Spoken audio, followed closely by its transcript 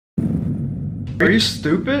Are you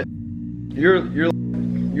stupid? You're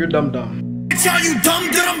dumb.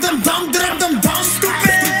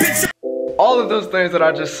 All of those things that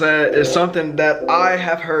I just said is something that I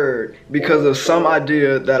have heard because of some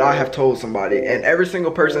idea that I have told somebody, and every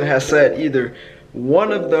single person has said either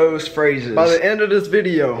one of those phrases. By the end of this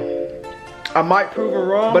video, I might prove them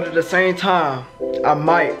wrong, but at the same time, I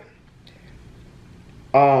might,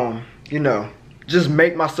 you know, just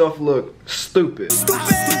make myself look stupid.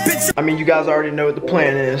 I mean, you guys already know what the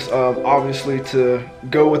plan is, obviously to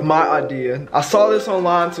go with my idea. I saw this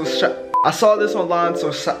online, so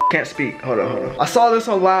can't speak. Hold on. I saw this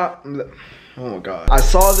online. Oh my god. I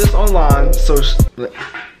saw this online, so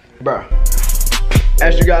bruh.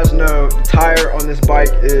 As you guys know, the tire on this bike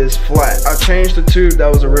is flat. I changed the tube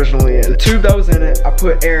that was originally in. The tube that was in it, I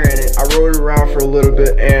put air in it. I rode it around for a little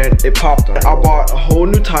bit and it popped on. I bought a whole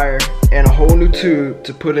new tire and a whole new tube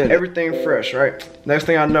to put in. Everything fresh, right? Next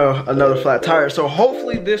thing I know, another flat tire. So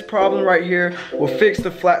hopefully this problem right here will fix the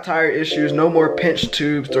flat tire issues. No more pinched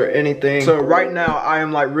tubes or anything. So right now, I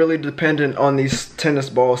am like really dependent on these tennis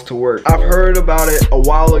balls to work. I've heard about it a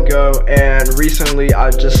while ago and recently I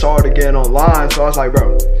just saw it again online. So I was like,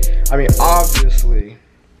 bro, I mean, obviously,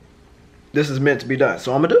 this is meant to be done,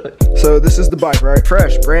 so I'm gonna do it. So this is the bike, right?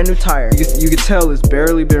 Fresh, brand new tire. You can tell it's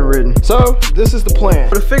barely been ridden. So this is the plan.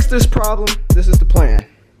 To fix this problem, this is the plan.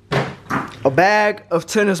 A bag of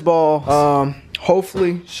tennis balls,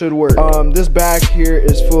 hopefully should work. This bag here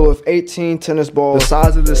is full of 18 tennis balls. The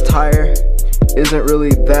size of this tire isn't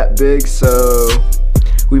really that big, so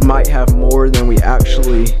we might have more than we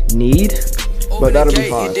actually need. But that'll be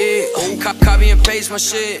fine. Copy and paste my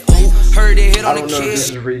shit. Heard it hit on the kid. I don't know if this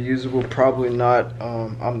is reusable. Probably not.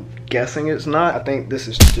 I'm guessing it's not. I think this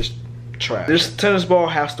is just trash. This tennis ball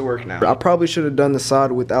has to work now. I probably should have done the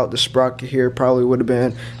side without the sprocket here. Probably would have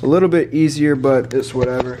been a little bit easier, but it's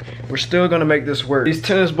whatever. We're still gonna make this work. These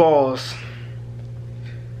tennis balls.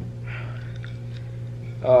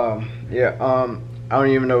 I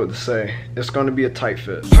don't even know what to say. It's gonna be a tight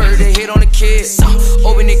fit. Heard they hit on the kids.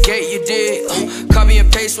 Open the gate, you did. Copy and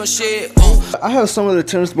paste my shit. I have some of the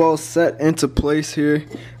tennis balls set into place here,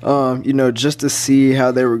 you know, just to see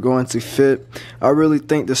how they were going to fit. I really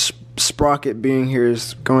think the sprocket being here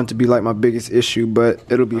is going to be like my biggest issue, but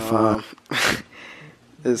it'll be fine.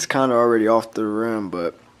 It's kind of already off the rim,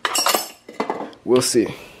 but we'll see.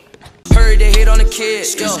 Heard they hit on the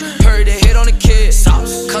kids, yo. Heard they hit on the kids.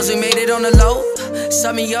 Cause we made it on the low.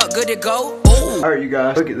 Sum me up, good to go. Alright, you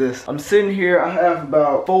guys, look at this. I'm sitting here, I have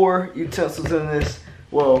about 4 utensils in this.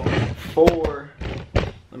 Well, 4,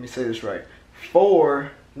 let me say this right. 5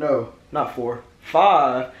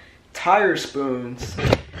 tire spoons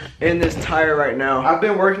in this tire right now. I've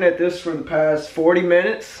been working at this for the past 40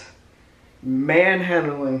 minutes,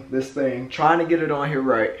 manhandling this thing, trying to get it on here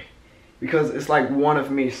right. Because it's like one of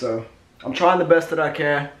me, so I'm trying the best that I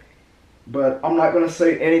can. But I'm not gonna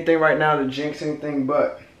say anything right now to jinx anything,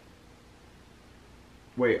 but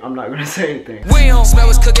wait, I'm not gonna say anything. We don't smell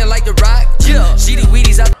what's cooking like the rock. Yeah. GD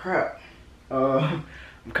Wheaties out. Crap. I'm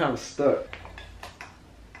kinda stuck.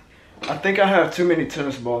 I think I have too many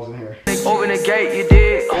tennis balls in here. Open the gate, you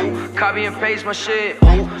did. Copy and paste my shit.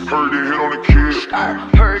 Heard they hit on the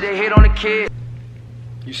kid. Heard they hit on the kid.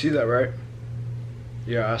 You see that, right?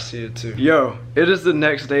 Yeah, I see it too. Yo, it is the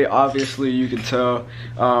next day. Obviously, you can tell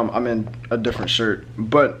I'm in a different shirt.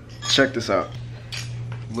 But check this out.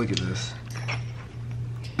 Look at this.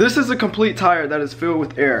 This is a complete tire that is filled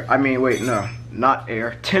with air. I mean, wait, no, not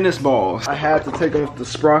air. Tennis balls. I had to take off the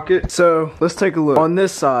sprocket. So let's take a look. On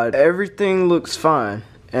this side, everything looks fine.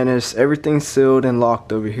 And everything's sealed and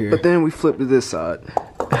locked over here. But then we flip to this side.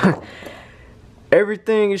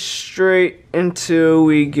 Everything is straight until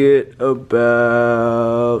we get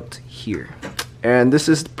about here. And this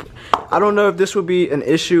is, I don't know if this will be an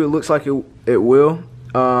issue. It looks like it will.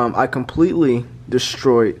 I completely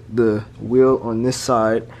destroyed the wheel on this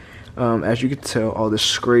side. As you can tell, all the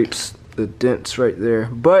scrapes, the dents right there.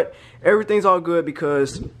 But everything's all good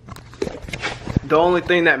because the only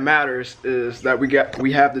thing that matters is that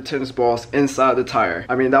we have the tennis balls inside the tire.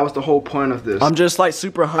 I mean, that was the whole point of this. I'm just like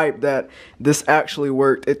super hyped that this actually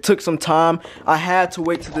worked. It took some time. I had to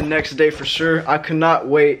wait till the next day for sure. I could not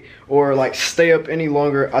wait or like stay up any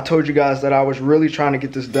longer. I told you guys that I was really trying to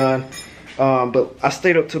get this done. But I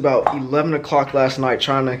stayed up to about 11 o'clock last night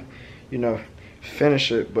trying to, you know,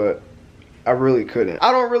 finish it, but I really couldn't.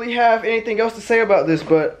 I don't really have anything else to say about this,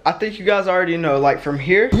 but I think you guys already know, like from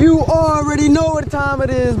here. You already know what time it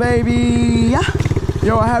is, baby.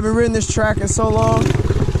 Yo, I haven't ridden this track in so long.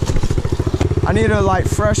 I need to like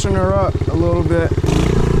freshen her up a little bit.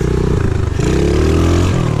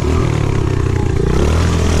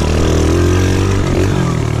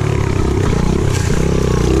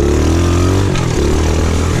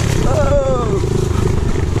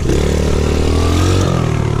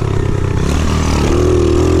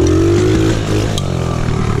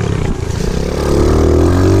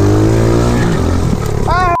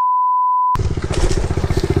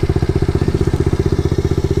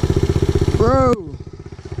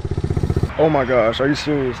 Oh my gosh, are you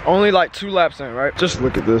serious? Only like 2 laps in, right? Just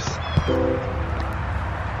look at this.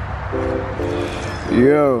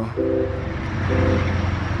 Yo.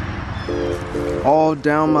 All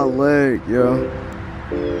down my leg, yo.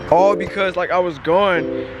 All because like I was going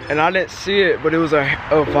and I didn't see it, but it was a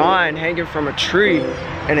vine hanging from a tree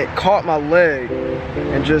and it caught my leg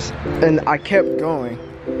and I kept going.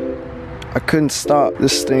 I couldn't stop.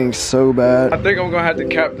 This stings so bad. I think I'm gonna have to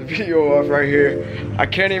cap the video off right here. I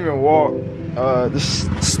can't even walk. This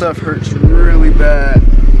stuff hurts really bad.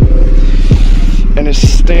 And it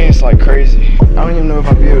stings like crazy. I don't even know if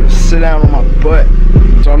I'll be able to sit down on my butt.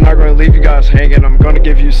 So I'm not gonna leave you guys hanging. I'm gonna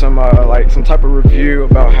give you some like some type of review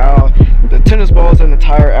about how the tennis balls and the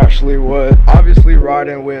tire actually was. Obviously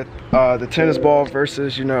riding with the tennis ball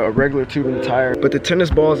versus, you know, a regular tube in the tire. But the tennis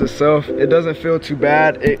balls itself, it doesn't feel too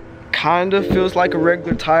bad. It kind of feels like a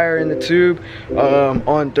regular tire in the tube.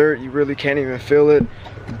 On dirt, you really can't even feel it.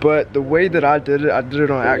 But the way that I did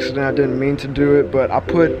it on accident. I didn't mean to do it, but I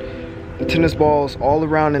put the tennis balls all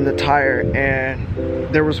around in the tire, and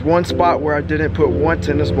there was one spot where I didn't put one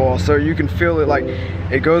tennis ball, so you can feel it, like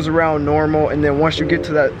it goes around normal, and then once you get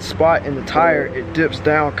to that spot in the tire, it dips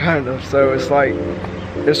down kind of. So it's like,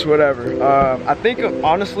 it's whatever. I think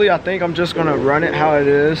honestly, I think I'm just gonna run it how it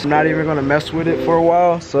is. I'm not even gonna mess with it for a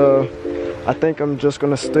while. So I think I'm just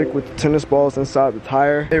gonna stick with the tennis balls inside the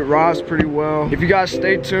tire. It rides pretty well. If you guys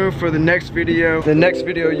stay tuned for the next video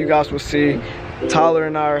you guys will see Tyler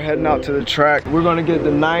and I are heading out to the track. We're gonna get the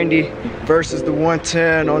 90 versus the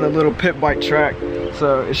 110 on a little pit bike track.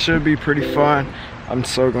 So it should be pretty fun. I'm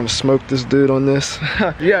so gonna smoke this dude on this.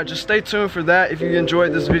 Yeah, just stay tuned for that. If you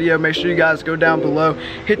enjoyed this video, make sure you guys go down below,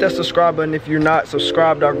 hit that subscribe button if you're not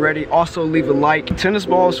subscribed already. Also leave a like. Tennis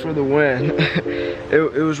balls for the win.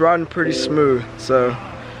 It was riding pretty smooth, so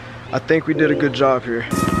I think we did a good job here.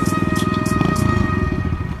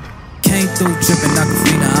 Came through dripping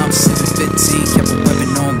Aquafina, I'm sipping 15, kept a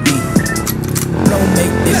weapon on me. Don't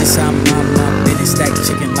make business, I'm on my business, stack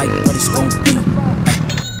chicken like what it's gon' be.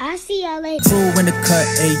 I see y'all later. Crew in the cut,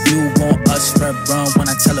 hey, you want us red run when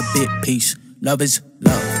I tell a bit peace. Love is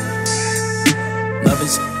love. Love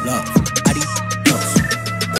is love.